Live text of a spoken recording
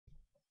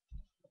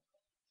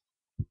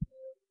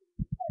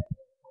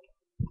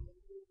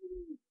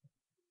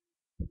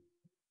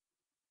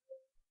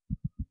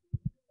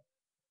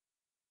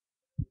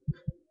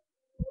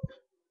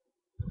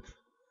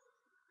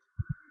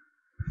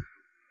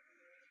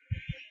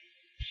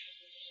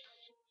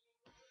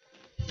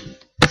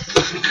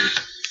It's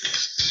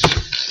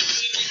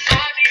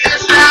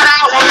that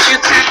I want you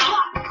to.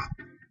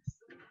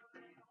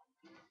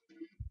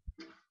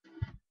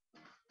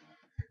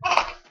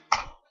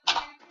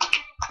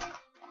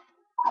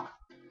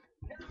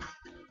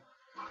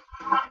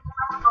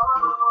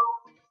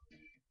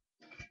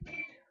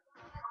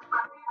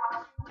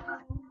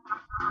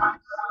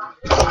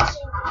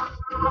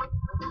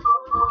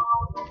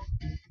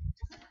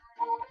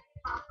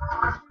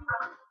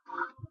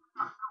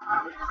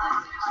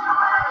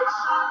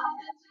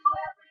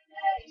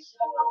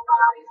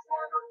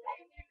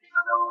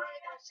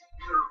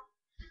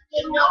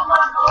 You know my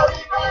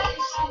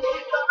motivation, you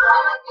know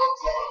my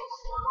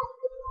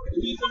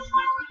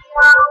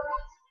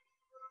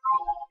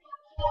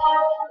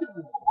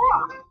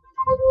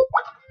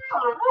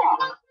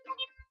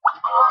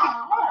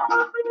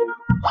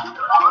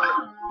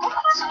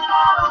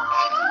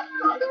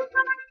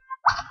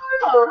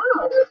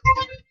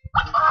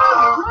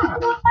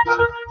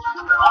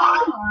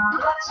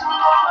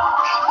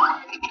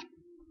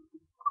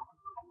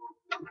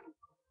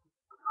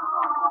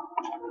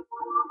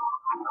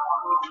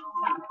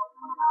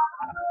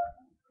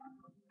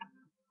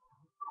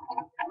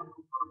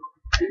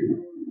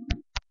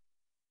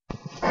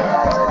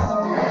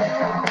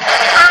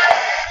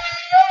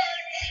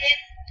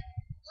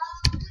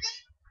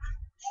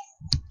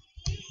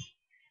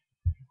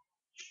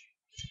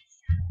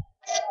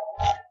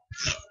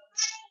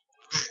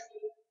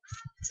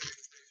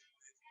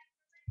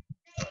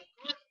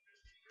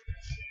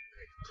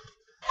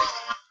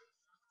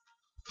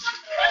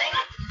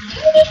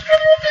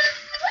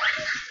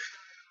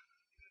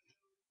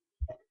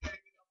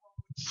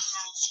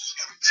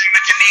everything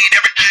that you need,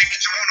 everything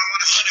that you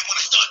wanna see,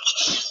 wanna start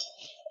with.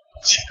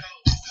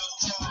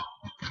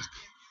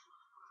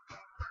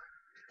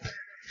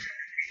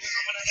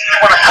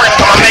 Wanna play,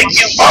 wanna make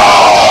you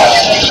fall.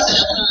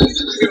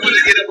 You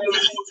wanna get a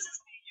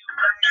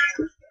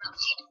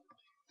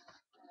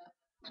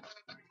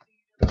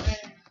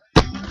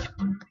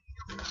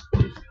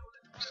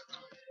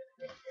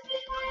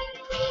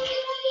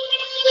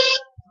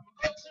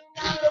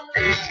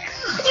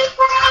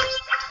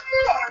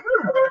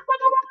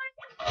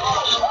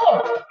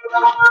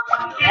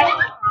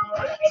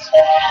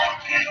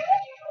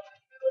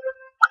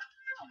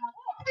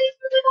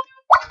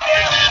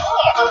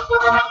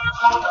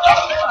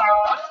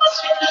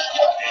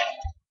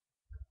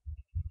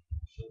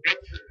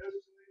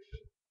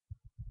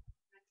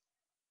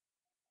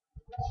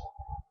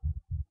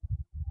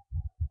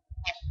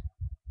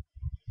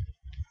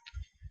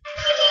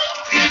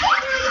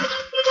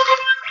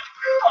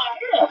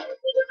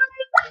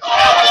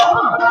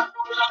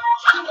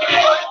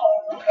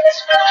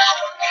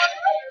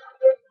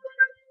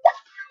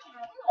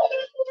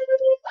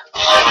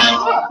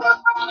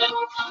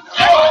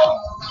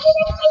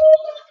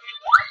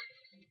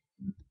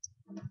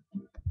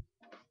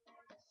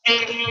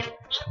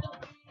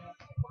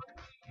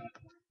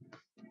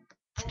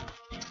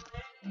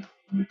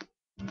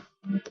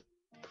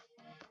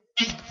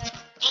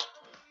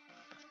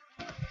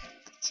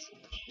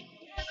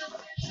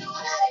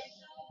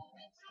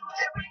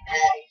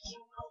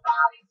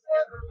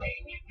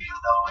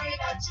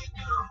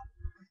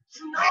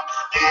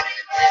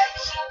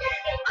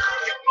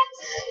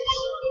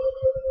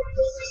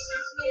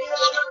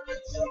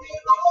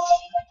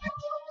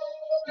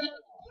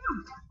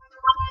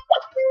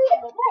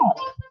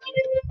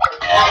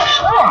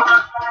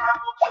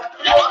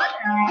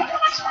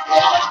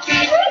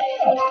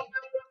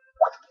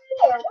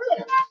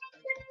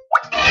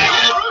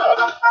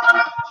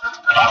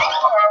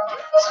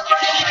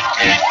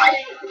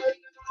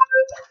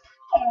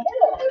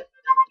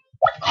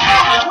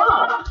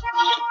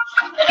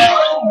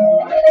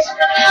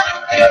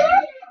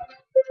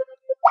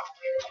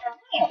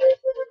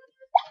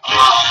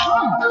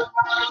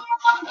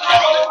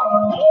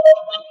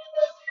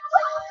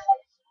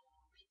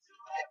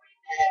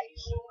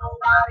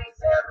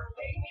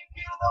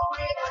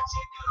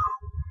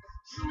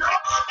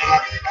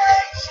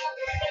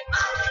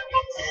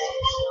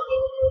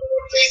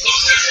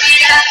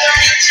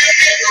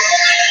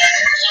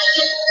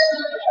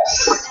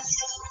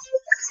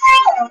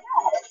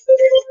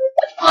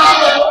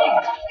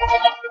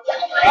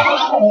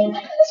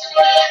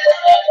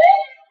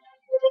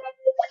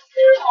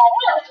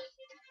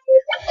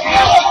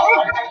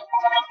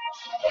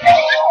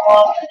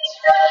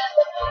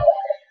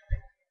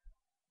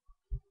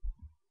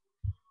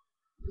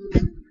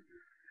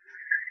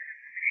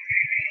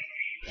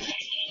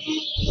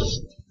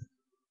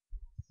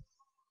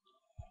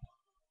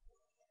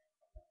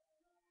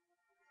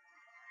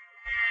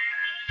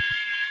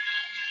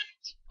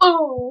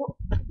Oh,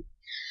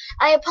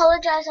 I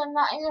apologise, I'm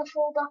not in a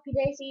full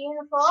doppydasiy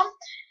uniform,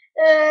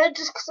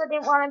 just because I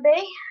didn't want to be.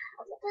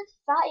 I'm not that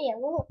fatty,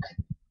 look.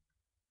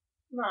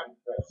 Man,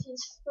 this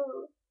is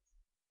food.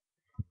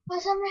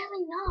 But I'm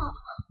really not.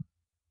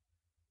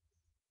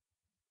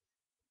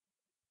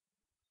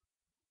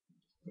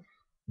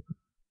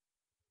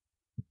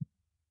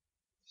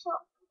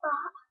 Stop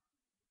that.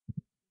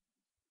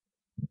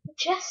 My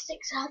chest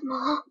sticks out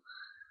more.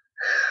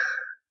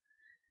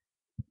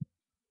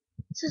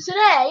 So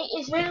today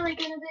is really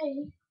going to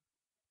be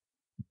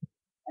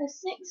a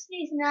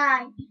 60s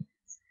night,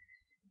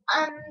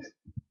 and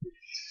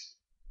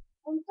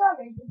I'm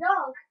sorry, the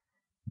dog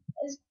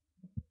is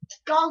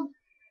gone.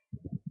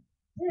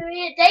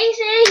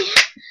 Daisy!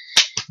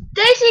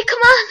 Daisy,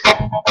 come on!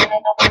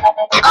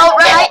 Oh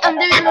right, I'm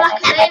doing the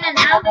Macarena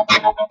now.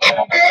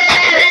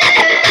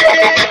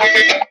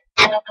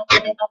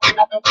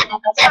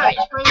 Sorry,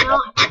 it's playing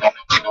on.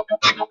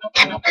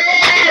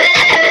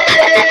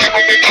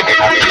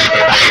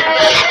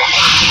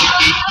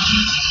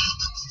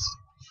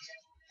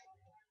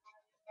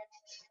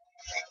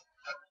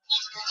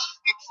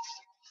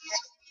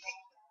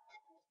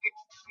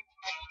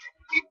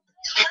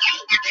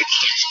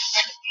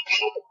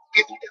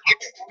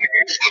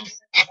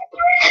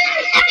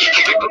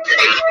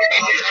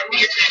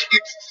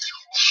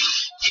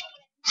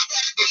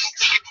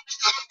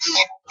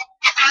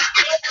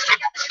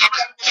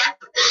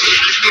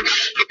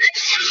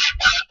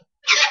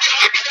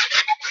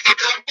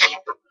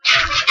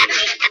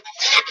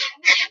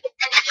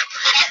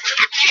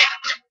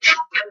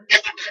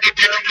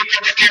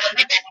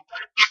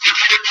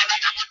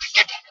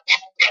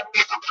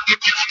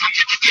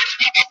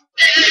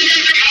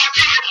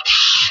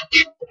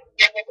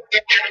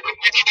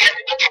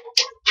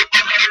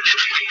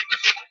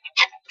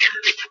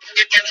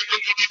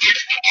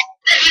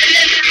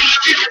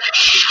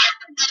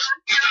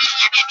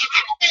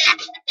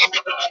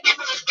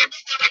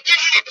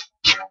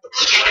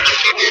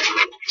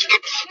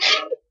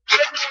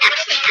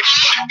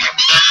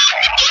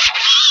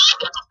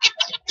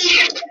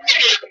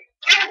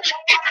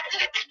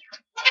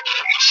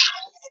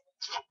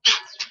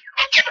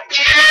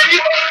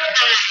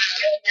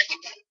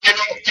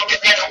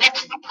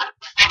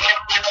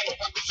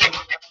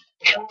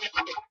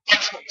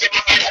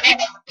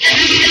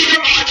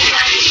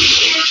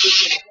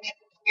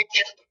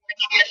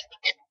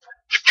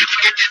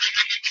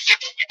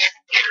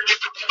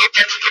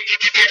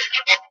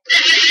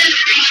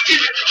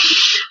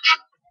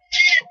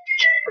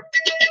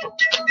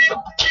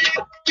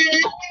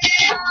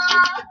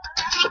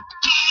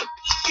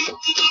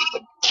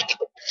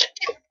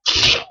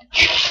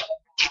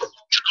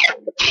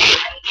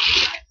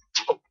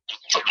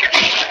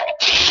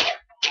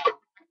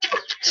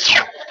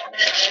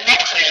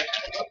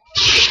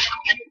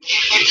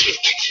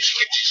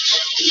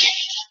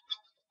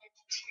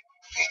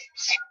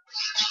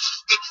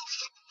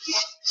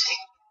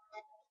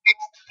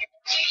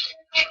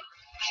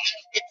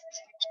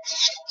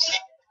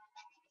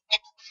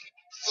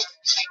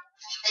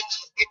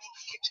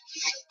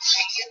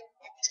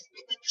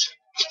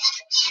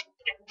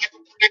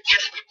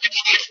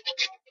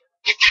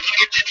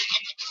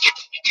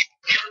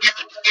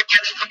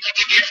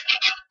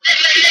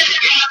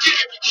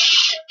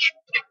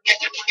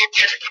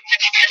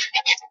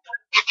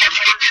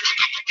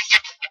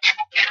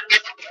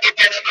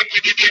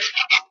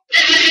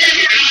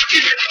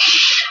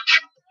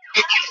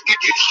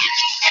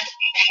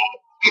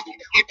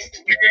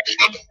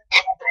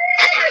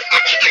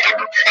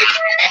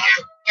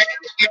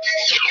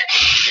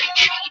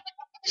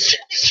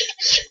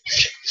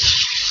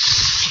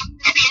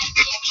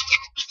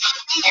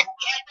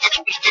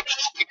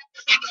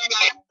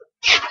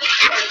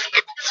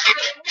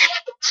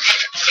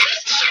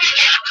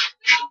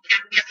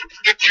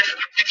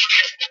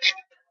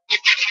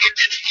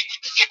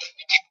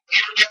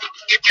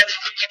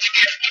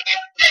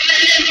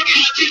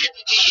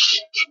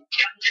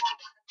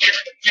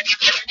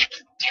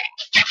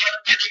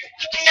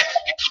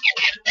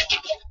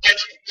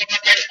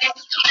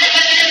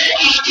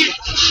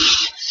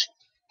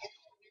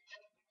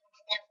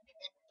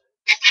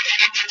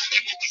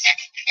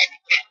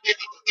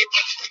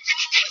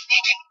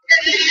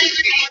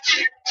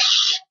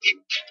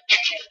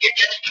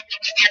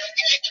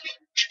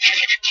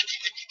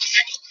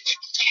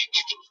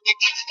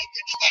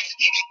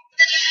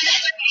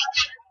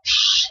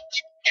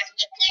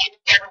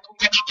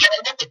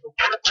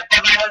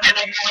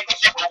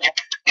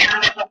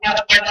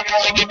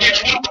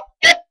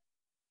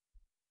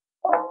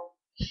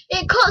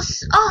 It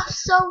cuts off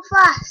so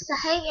fast, I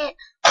hate it.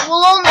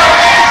 We'll only do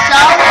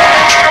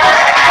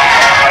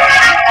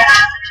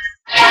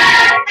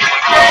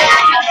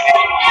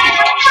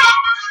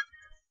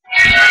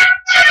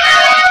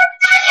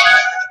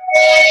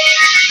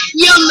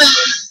Yummy.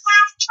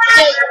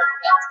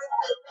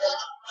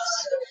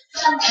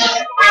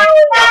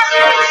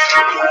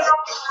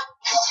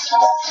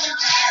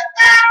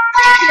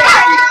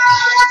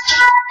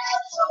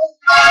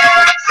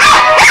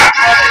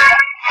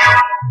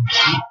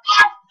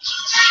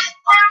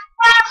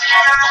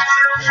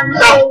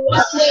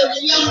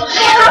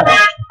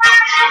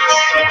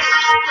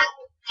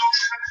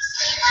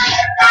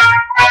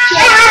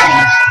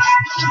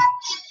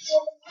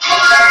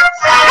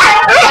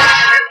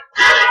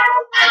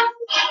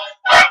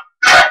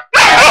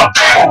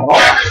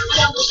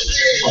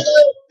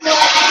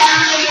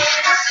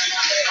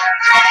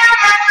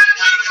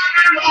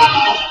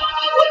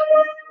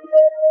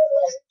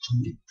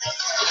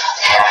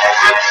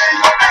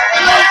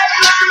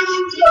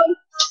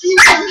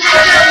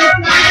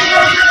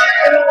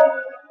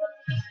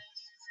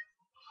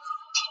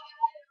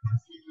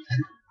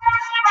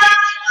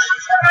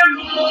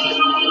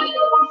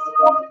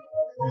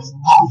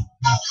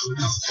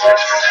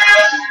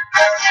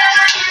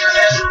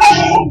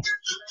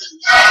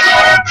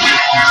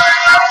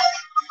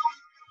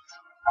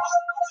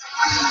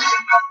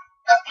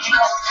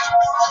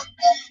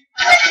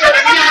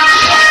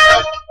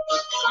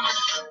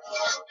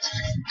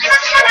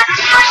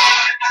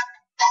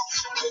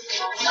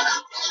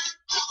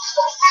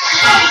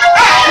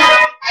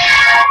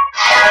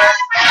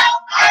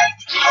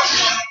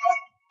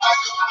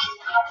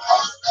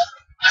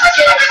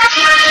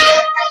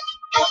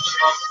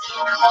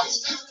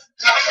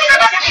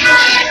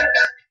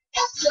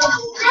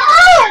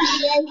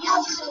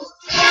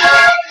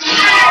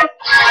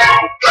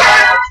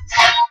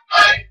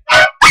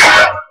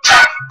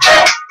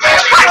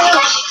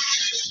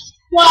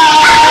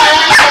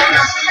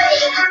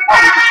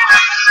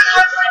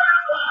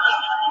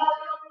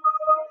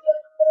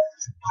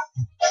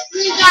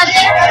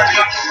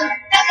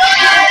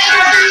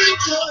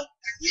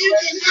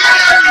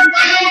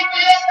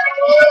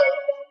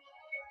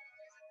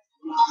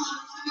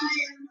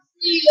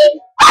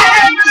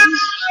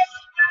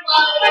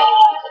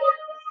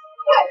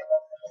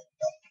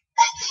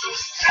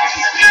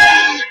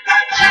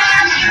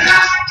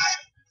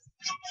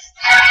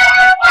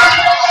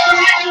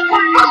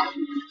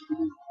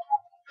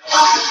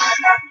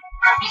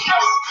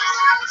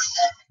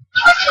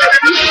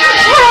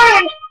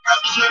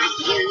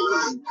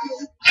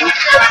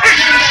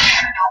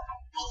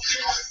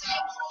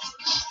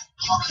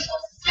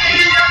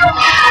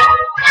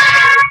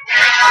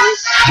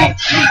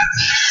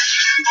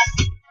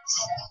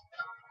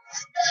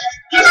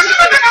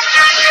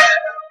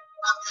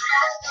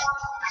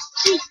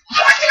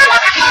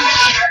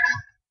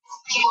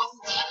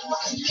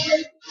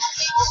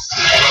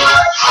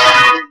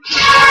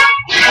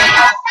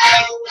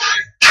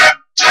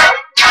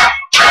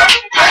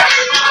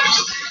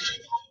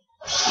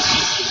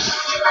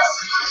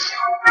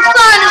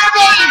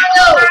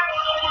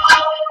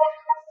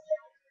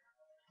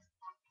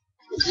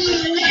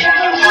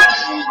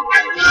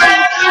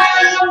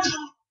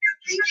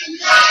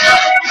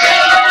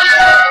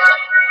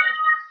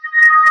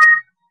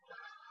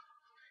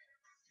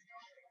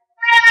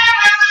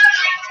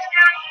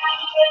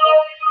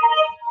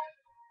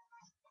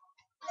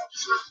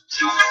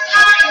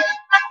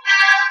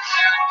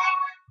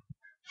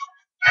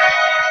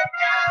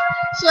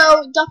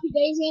 So,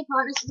 doppydasiy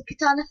partners with the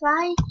Katana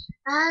Fly,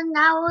 and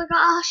now we've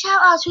got our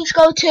shout outs, which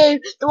go to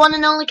the one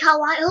and only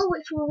calw282,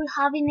 which we'll be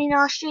having in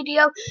our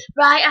studio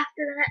right after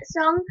the next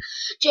song.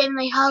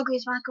 Jamie Lee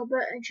Hargreaves, Michael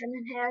Burton,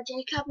 Shannon Hare,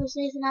 Jay Cabras,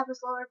 Nathan Evans,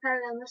 Laura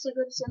Perry, Alyssa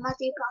Goodison,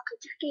 Matthew Parker,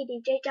 Jackie,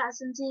 DJ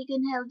Jackson,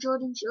 Tegan Hill,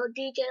 Jordan Shaw,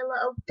 DJ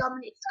Little,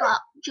 Dominic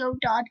Scott, Joe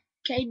Dodd,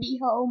 Katie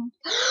Holmes.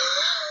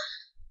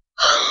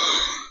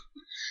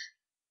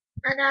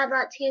 And I'd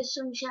like to give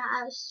some shout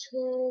outs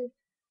to,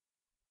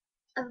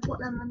 I've put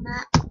them on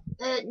there.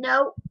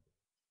 No,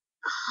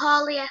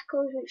 Harley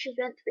Echoes, which is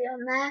meant to be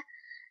on there.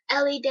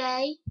 Ellie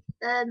Day,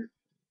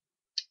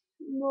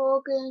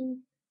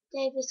 Morgan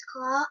Davis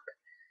Clark.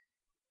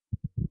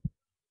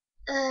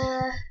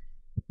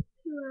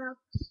 Who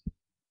else?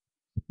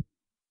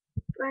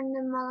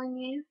 Brendan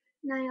Molyneux,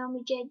 Naomi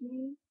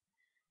Jadney.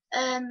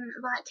 I'd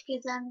like to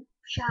give them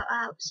shout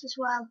outs as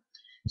well.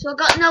 So I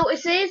got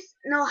notices.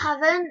 No, I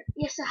haven't.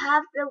 Yes, I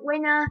have. The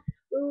winner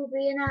we will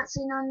be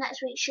announcing on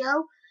next week's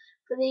show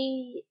for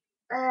the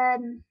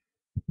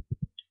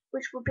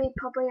which will be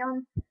probably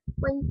on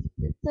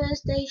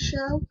Thursday's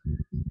show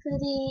for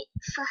the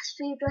fast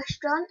food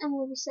restaurant, and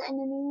we'll be setting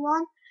a new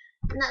one.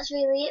 And that's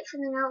really it for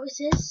the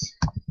notices.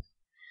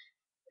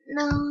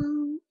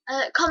 No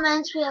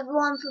comments. We have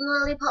one from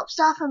Lollipop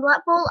Star from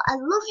Blackpool. I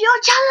love your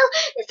channel.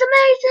 It's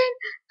amazing.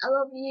 I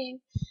love you.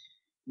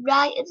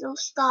 Right, it'll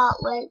start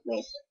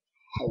with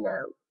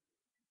hello.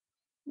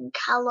 And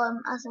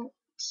Callum hasn't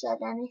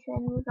said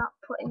anything. We've not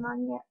put him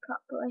on yet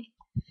properly.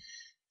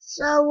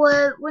 So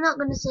we're not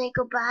going to say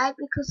goodbye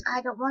because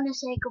I don't want to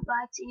say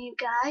goodbye to you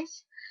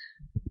guys.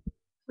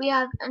 We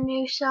have a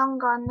new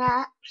song on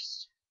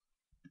next.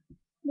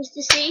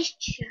 Mr. C's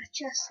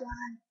Cha-Cha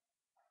Slime.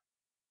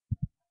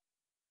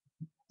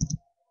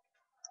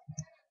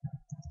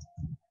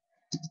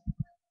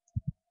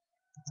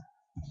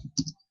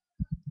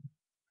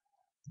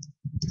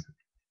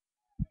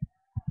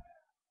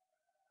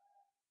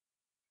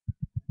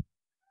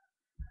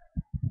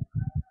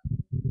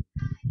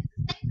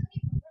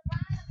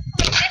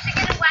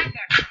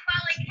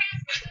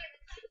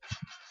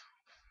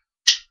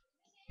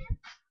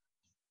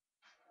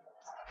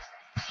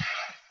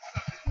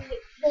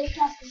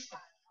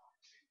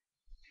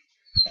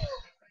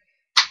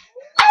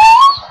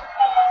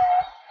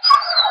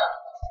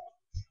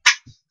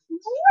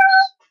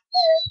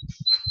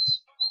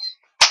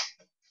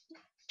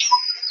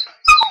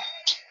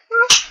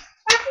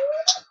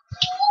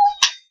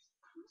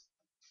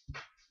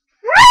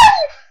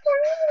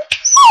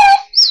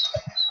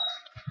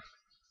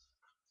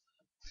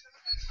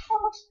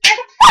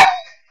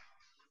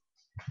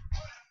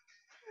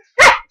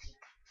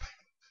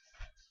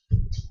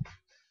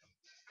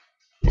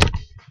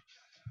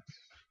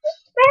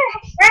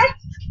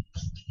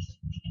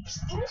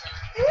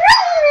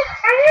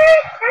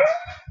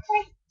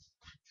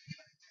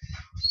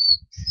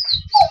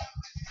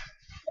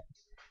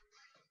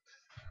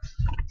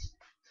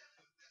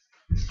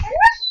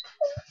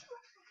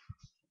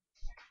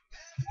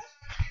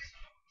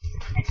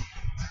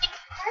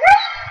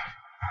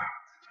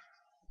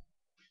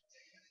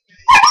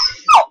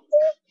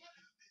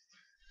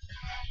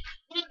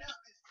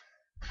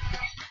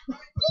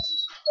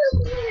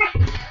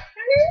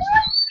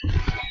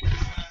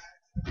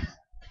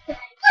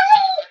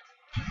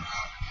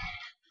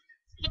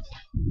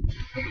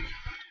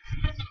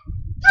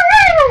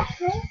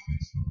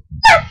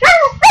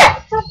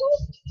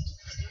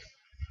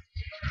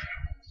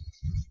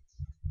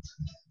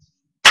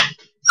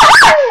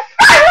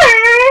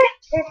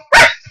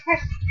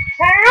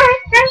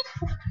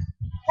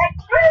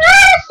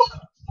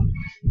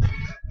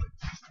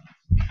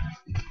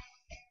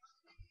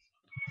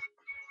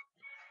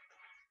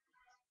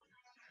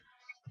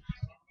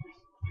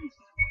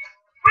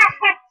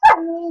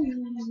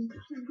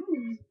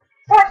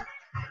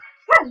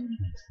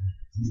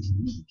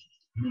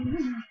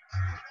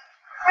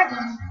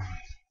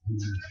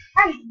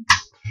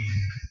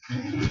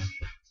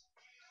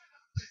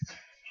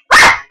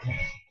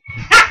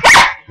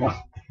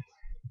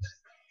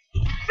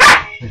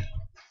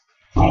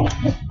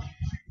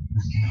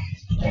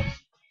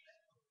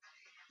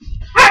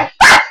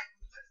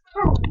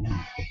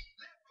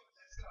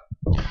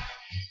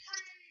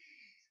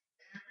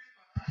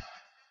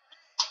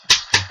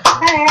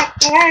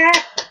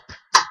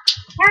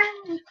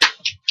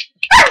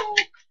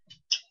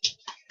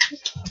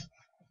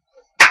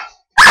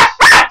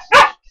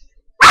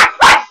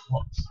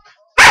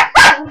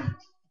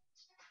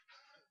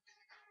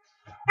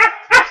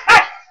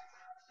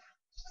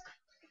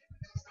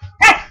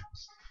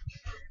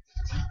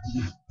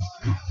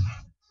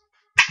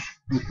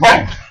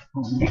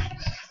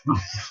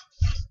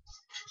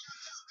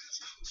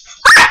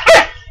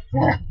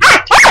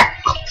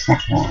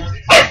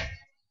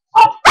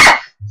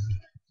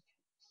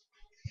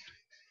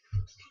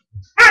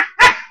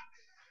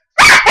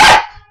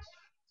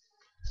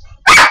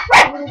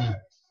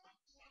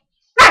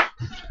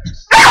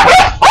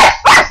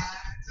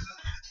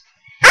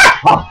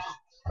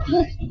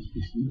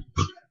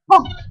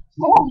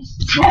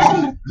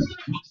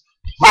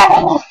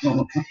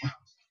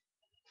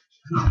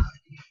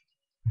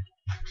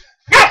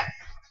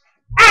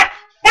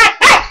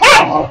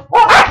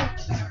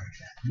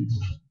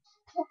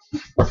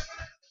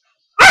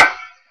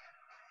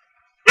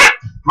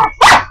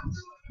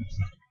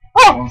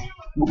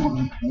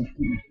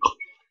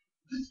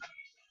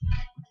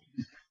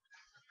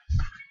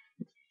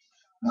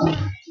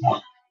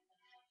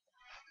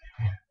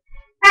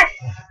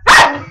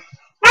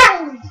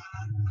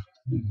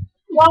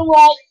 One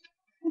way.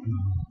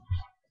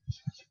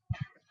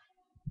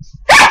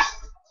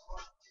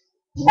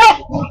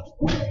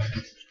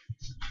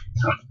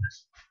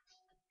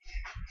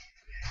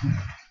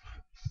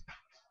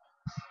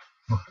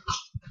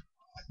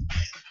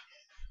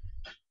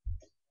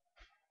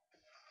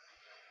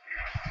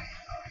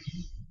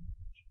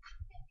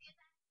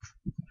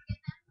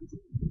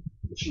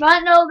 You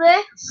might know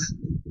this.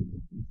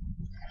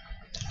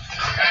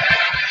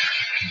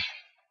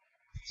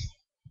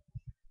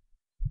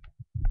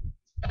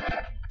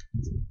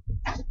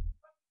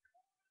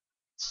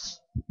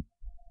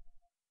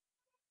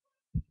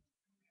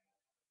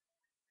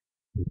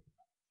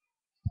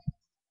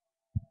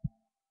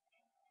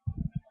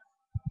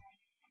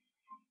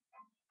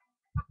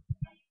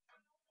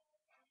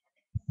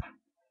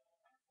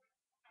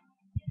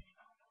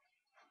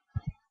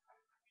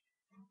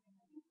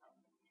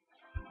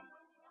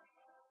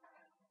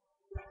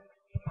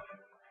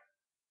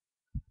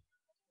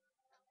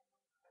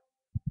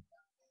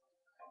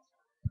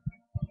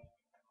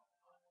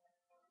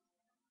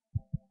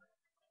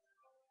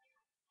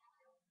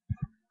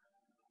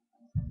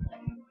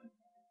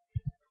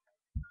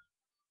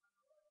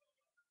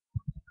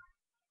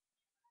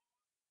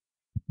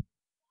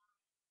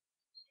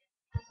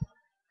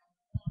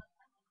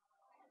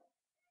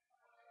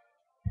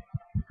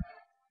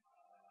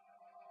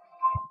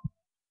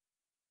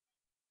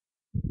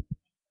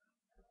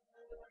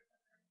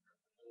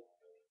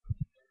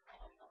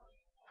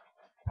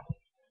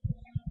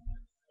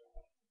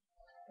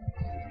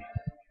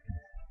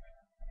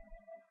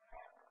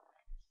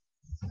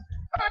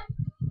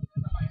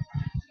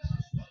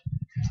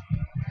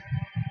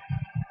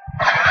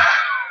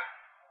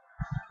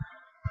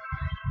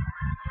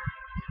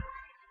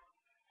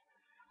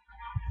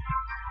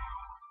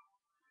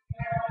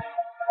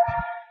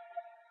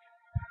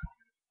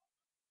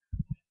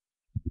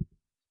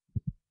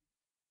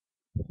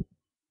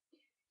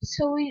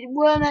 So we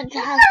were meant to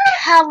have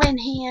Cal in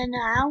here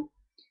now,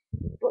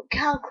 but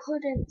Cal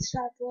couldn't,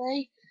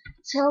 sadly.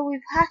 So we've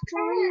had to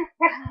leave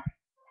Cal.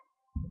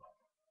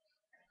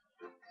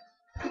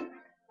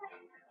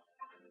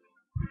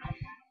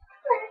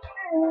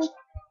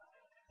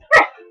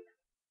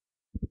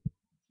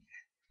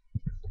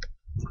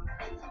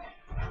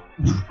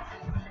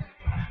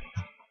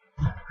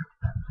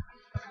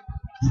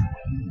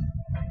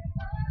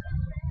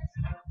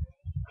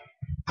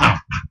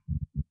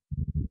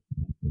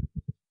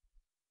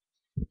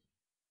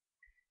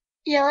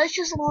 Yeah, let's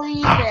just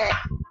leave it.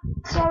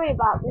 Sorry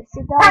about this.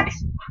 The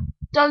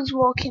dog's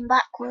walking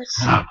backwards.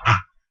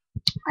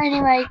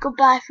 Anyway,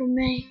 goodbye from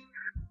me.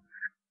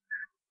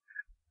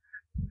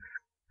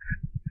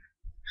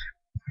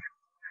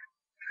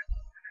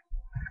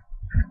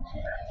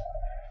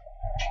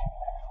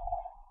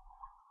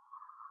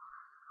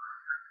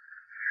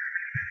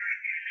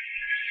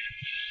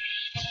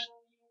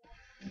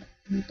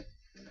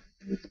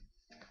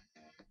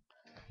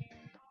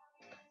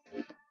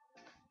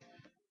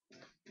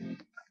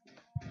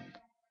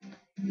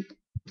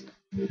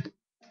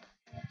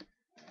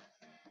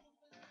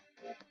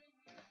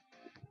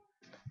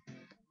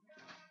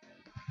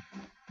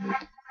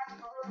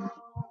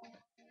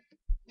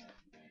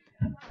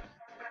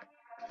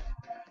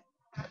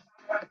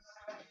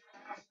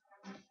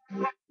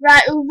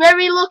 Right, we're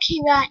very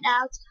lucky right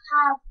now to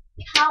have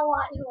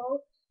calw282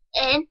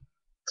 in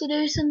to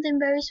do something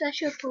very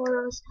special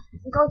for us.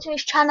 And go to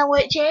his channel,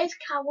 which is,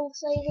 Cal will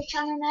say the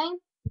channel name.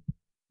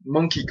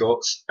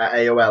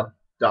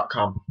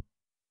 monkeyguts@aol.com.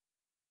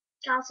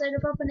 Cal, say the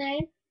proper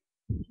name.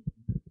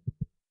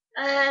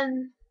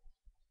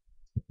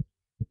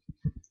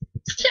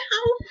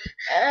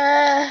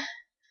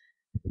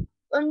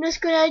 I'm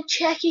just gonna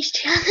check his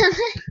channel.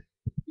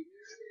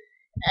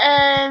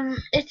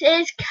 It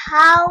is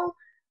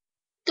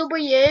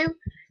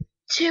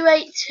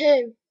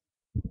calw282.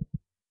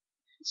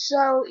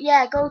 So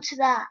yeah, go to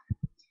that.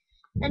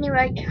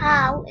 Anyway,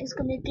 Cal is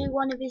gonna do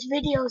one of his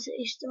videos that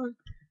he's done,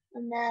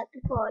 and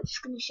before it's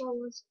gonna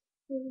show us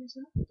who is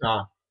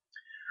that.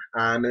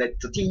 I'm a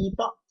little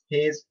teapot.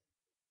 Here's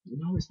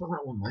no, it's not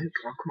that one, Luke.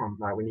 Oh, come on,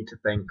 right, we need to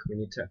think. We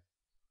need to.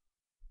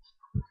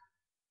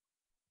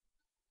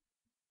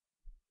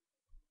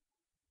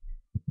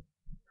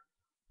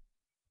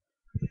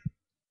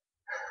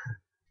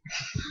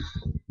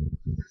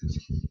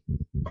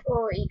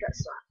 Oh, he got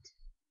slapped.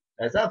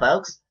 There's that,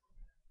 folks.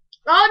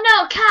 Oh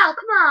no, Cal,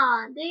 come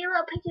on, do your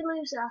little picky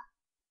loser.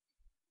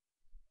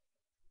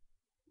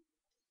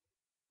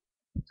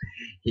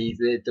 He's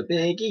little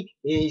piggy.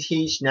 He's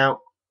he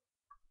snout.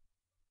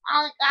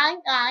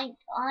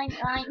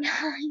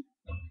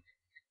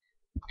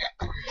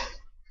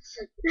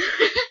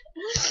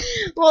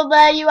 Well,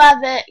 there you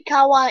have it,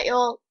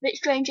 calw282. Bit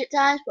strange at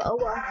times, but oh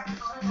well.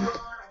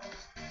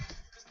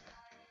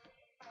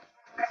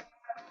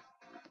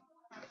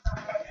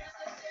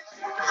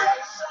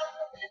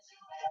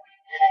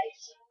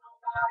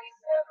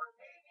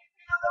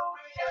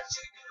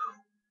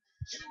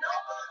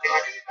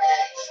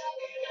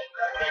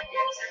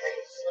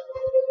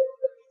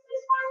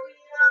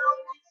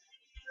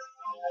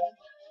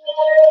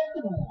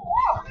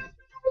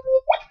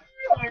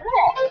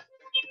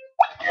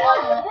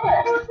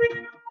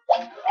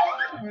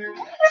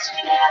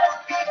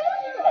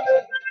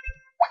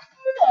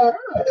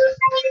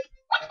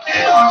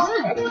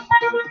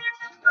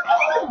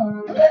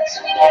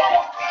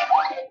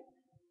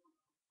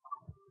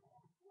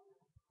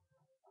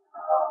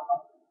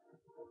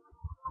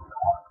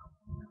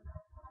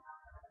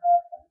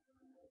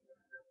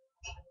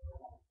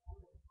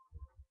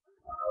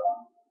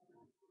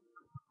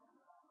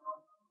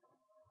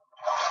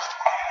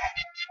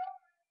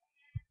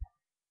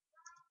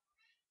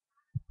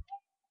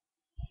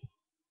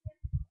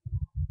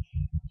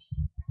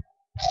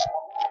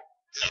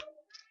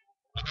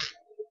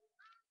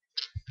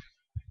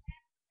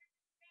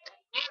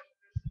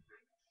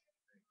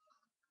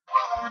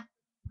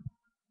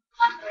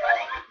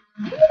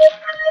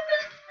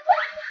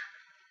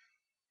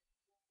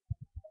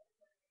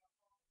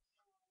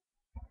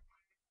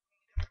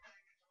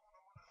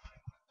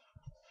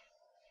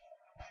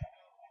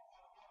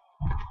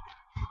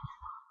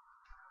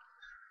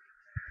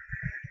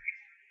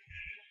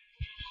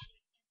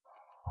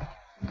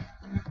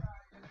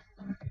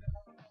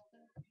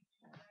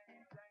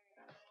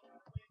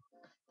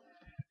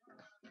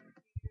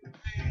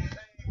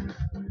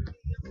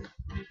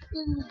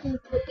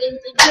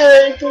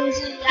 Good,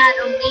 Susie, I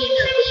don't mean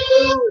to be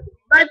rude,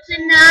 but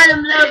tonight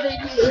I'm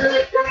loving you.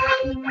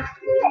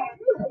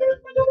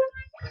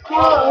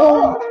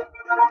 Oh,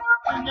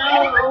 no.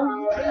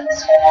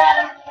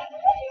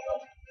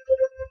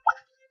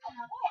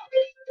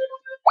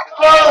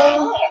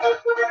 Oh,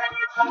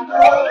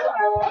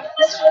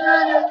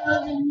 tonight I'm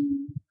loving you.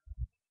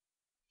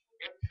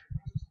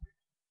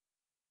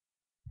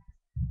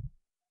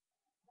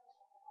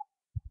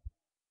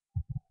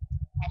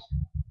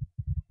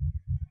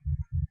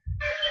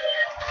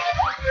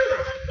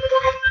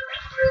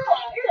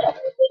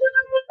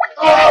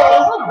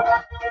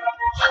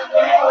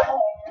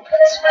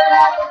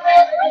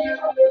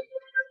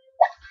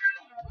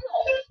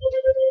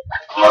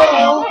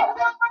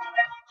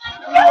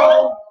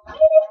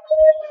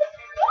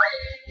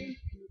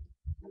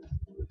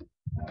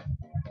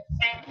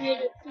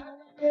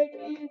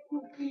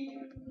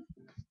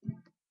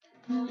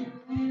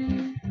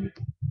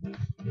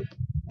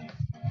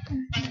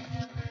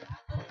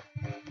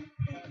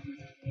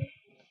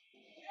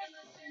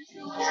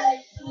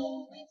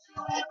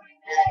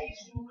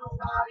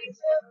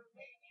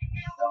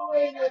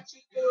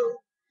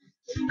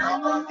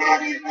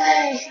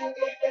 motivation,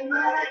 give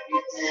my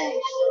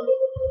reputation.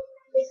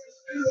 This is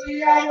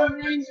easy, I don't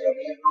mean to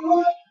be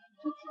rude.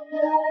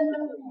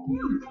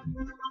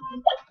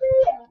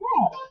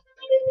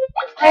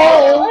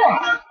 Oh,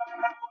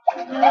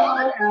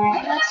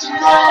 that's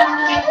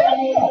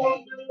right.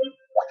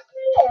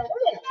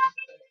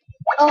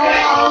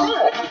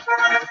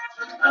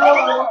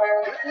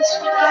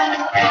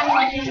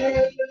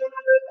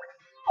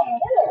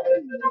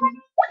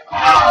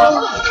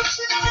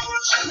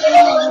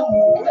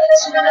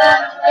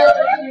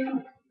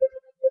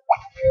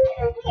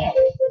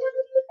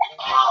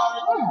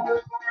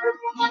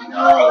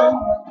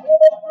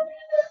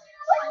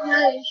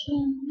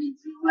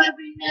 Into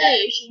every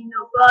nation,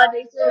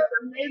 nobody ever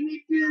made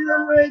me feel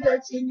the way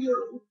that's in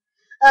you.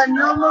 I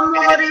know my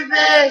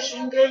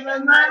motivation, gave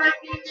her my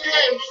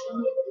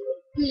reputation.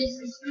 This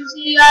is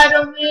easy, I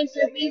don't mean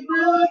to be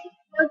rude,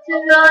 but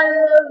tonight I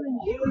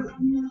love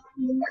you.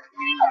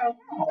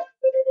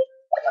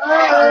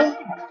 Oh,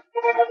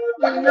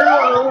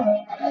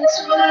 no,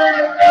 that's why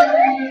I love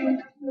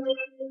you.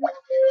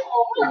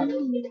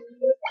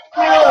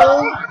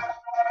 Oh,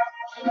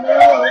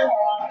 no,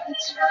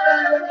 that's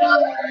why I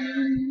love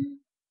you.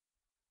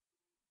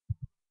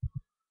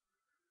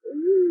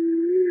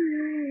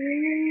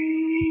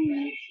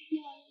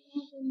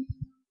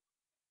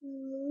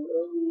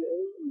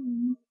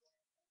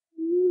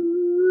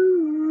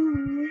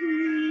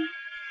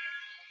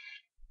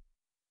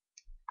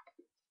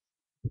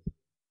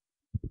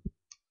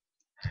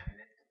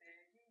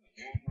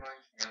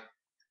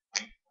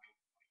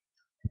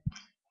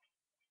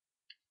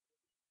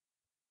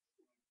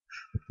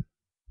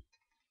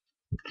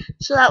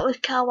 So that was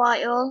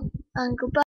calw282, and goodbye.